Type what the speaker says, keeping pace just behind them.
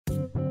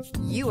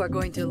You are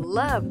going to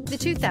love the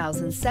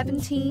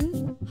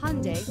 2017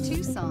 Hyundai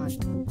Tucson.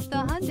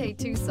 The Hyundai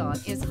Tucson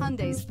is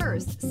Hyundai's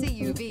first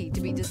CUV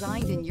to be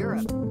designed in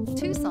Europe.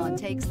 Tucson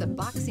takes the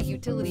boxy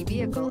utility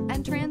vehicle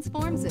and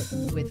transforms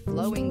it. With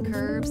flowing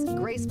curves,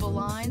 graceful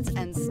lines,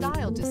 and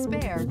style to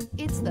spare,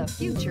 it's the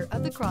future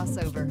of the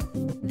crossover.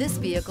 This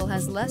vehicle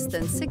has less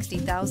than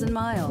 60,000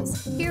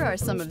 miles. Here are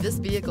some of this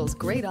vehicle's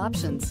great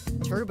options: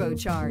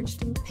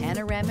 turbocharged,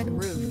 panoramic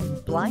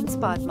roof, blind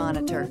spot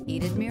monitor,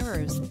 heated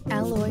mirrors,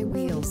 alloy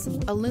wheels,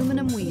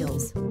 aluminum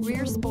wheels,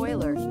 rear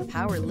spoiler,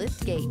 power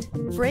lift gate,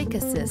 brake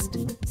assist,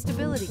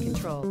 stability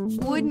control.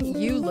 Wouldn't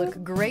you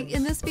look great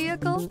in this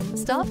vehicle?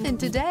 Stop in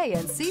today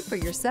and see for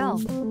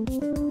yourself.